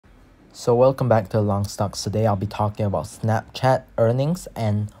So welcome back to TheLongStocks. Today I'll be talking about Snapchat earnings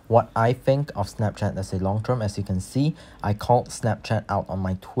and what I think of Snapchat as a long term. As you can see, I called Snapchat out on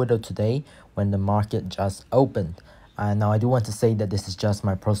my Twitter today when the market just opened. Now I do want to say that this is just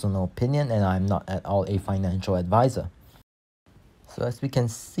my personal opinion and I'm not at all a financial advisor. So as we can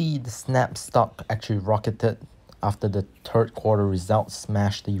see, the Snap stock actually rocketed after the third quarter results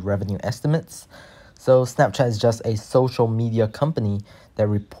smashed the revenue estimates. So Snapchat is just a social media company that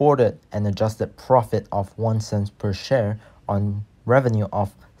reported an adjusted profit of 1 cent per share on revenue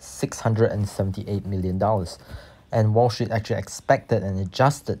of $678 million. And Wall Street actually expected an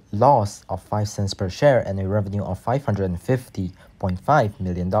adjusted loss of 5 cents per share and a revenue of $550.5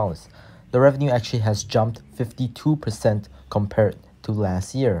 million. The revenue actually has jumped 52% compared to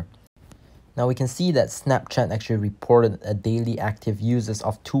last year. Now we can see that Snapchat actually reported a daily active users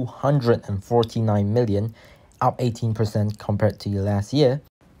of 249 million, up 18% compared to last year.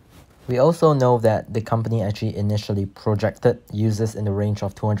 We also know that the company actually initially projected users in the range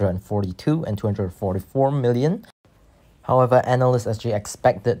of 242 and 244 million. However, analysts actually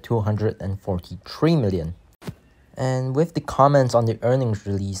expected 243 million. And with the comments on the earnings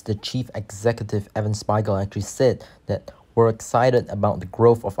release, the chief executive Evan Spiegel actually said that we're excited about the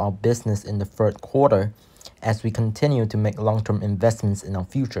growth of our business in the third quarter as we continue to make long-term investments in our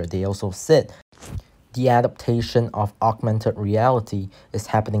future. They also said the adaptation of augmented reality is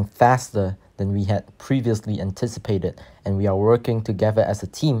happening faster than we had previously anticipated, and we are working together as a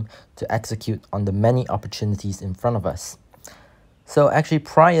team to execute on the many opportunities in front of us. So actually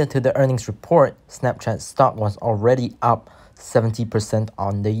prior to the earnings report, Snapchat stock was already up 70%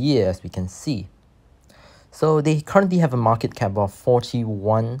 on the year, as we can see. So they currently have a market cap of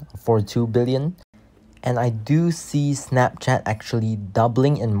 42 billion. And I do see Snapchat actually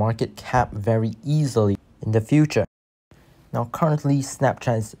doubling in market cap very easily in the future. Now currently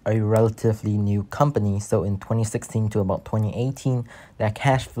Snapchat is a relatively new company, so in 2016 to about 2018, their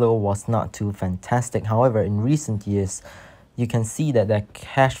cash flow was not too fantastic. However, in recent years, you can see that their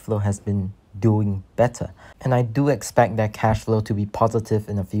cash flow has been doing better. And I do expect their cash flow to be positive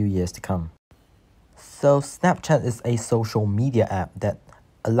in a few years to come. So Snapchat is a social media app that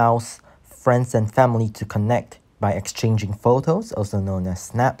allows friends and family to connect by exchanging photos, also known as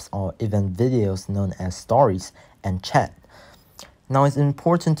snaps, or even videos known as stories, and chat. Now it's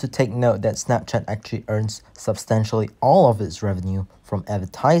important to take note that Snapchat actually earns substantially all of its revenue from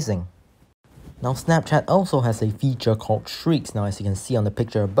advertising. Now Snapchat also has a feature called Streaks. Now as you can see on the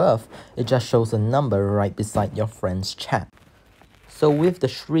picture above, it just shows a number right beside your friend's chat. So with the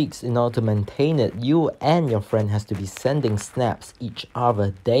Streaks, in order to maintain it, you and your friend has to be sending snaps each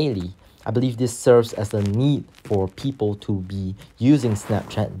other daily. I believe this serves as a need for people to be using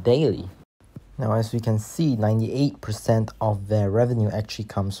Snapchat daily. Now as we can see, 98% of their revenue actually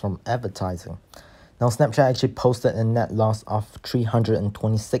comes from advertising. Now Snapchat actually posted a net loss of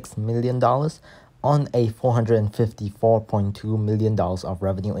 $326 million on a $454.2 million of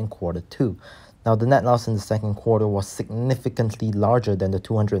revenue in quarter 2. Now the net loss in the second quarter was significantly larger than the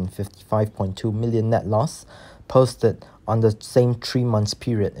 $255.2 million net loss posted on the same 3 months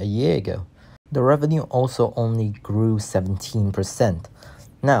period a year ago. The revenue also only grew 17%.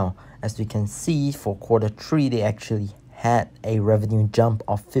 Now, as we can see, for quarter 3, they actually had a revenue jump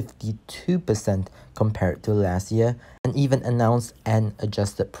of 52% compared to last year, and even announced an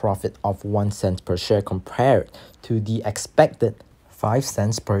adjusted profit of 1 cent per share compared to the expected 5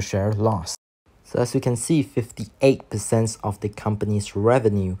 cents per share loss. So as you can see, 58% of the company's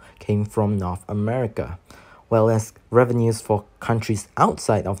revenue came from North America, whereas revenues for countries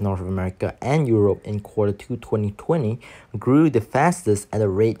outside of North America and Europe in quarter 2 2020 grew the fastest at a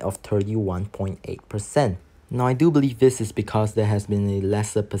rate of 31.8%. Now I do believe this is because there has been a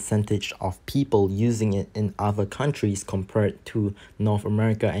lesser percentage of people using it in other countries compared to North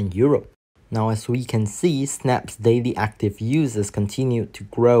America and Europe. Now as we can see, Snap's daily active users continued to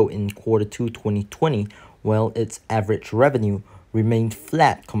grow in quarter 2 2020, while its average revenue remained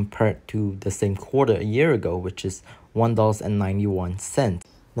flat compared to the same quarter a year ago, which is $1.91.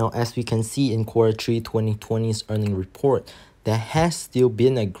 Now as we can see in quarter 3 2020's earning report, there has still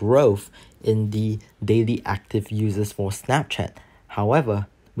been a growth in the daily active users for Snapchat. However,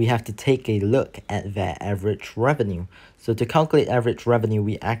 we have to take a look at their average revenue. So to calculate average revenue,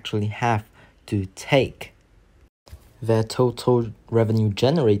 we actually have to take their total revenue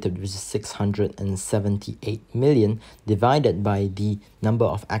generated, which is 678 million, divided by the number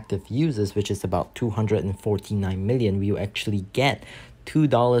of active users, which is about 249 million. We will actually get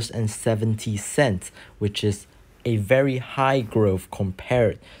 $2.70, which is a very high growth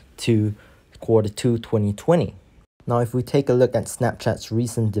compared to quarter 2 2020. Now, if we take a look at Snapchat's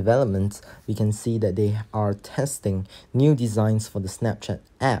recent developments, we can see that they are testing new designs for the Snapchat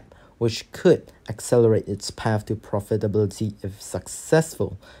app, which could accelerate its path to profitability if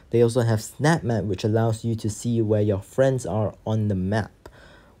successful. They also have Snap Map, which allows you to see where your friends are on the map.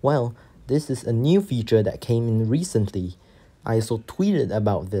 Well, this is a new feature that came in recently. I also tweeted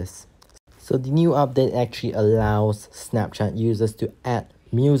about this. So the new update actually allows Snapchat users to add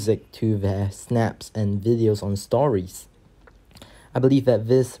music to their snaps and videos on stories. I believe that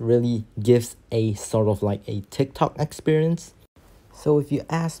this really gives a sort of like a TikTok experience. So if you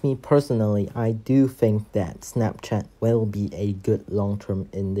ask me personally, I do think that Snapchat will be a good long term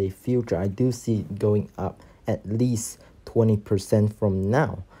in the future. I do see it going up at least 20% from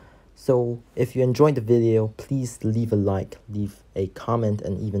now. So if you enjoyed the video, please leave a like, leave a comment,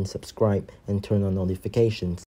 and even subscribe and turn on notifications.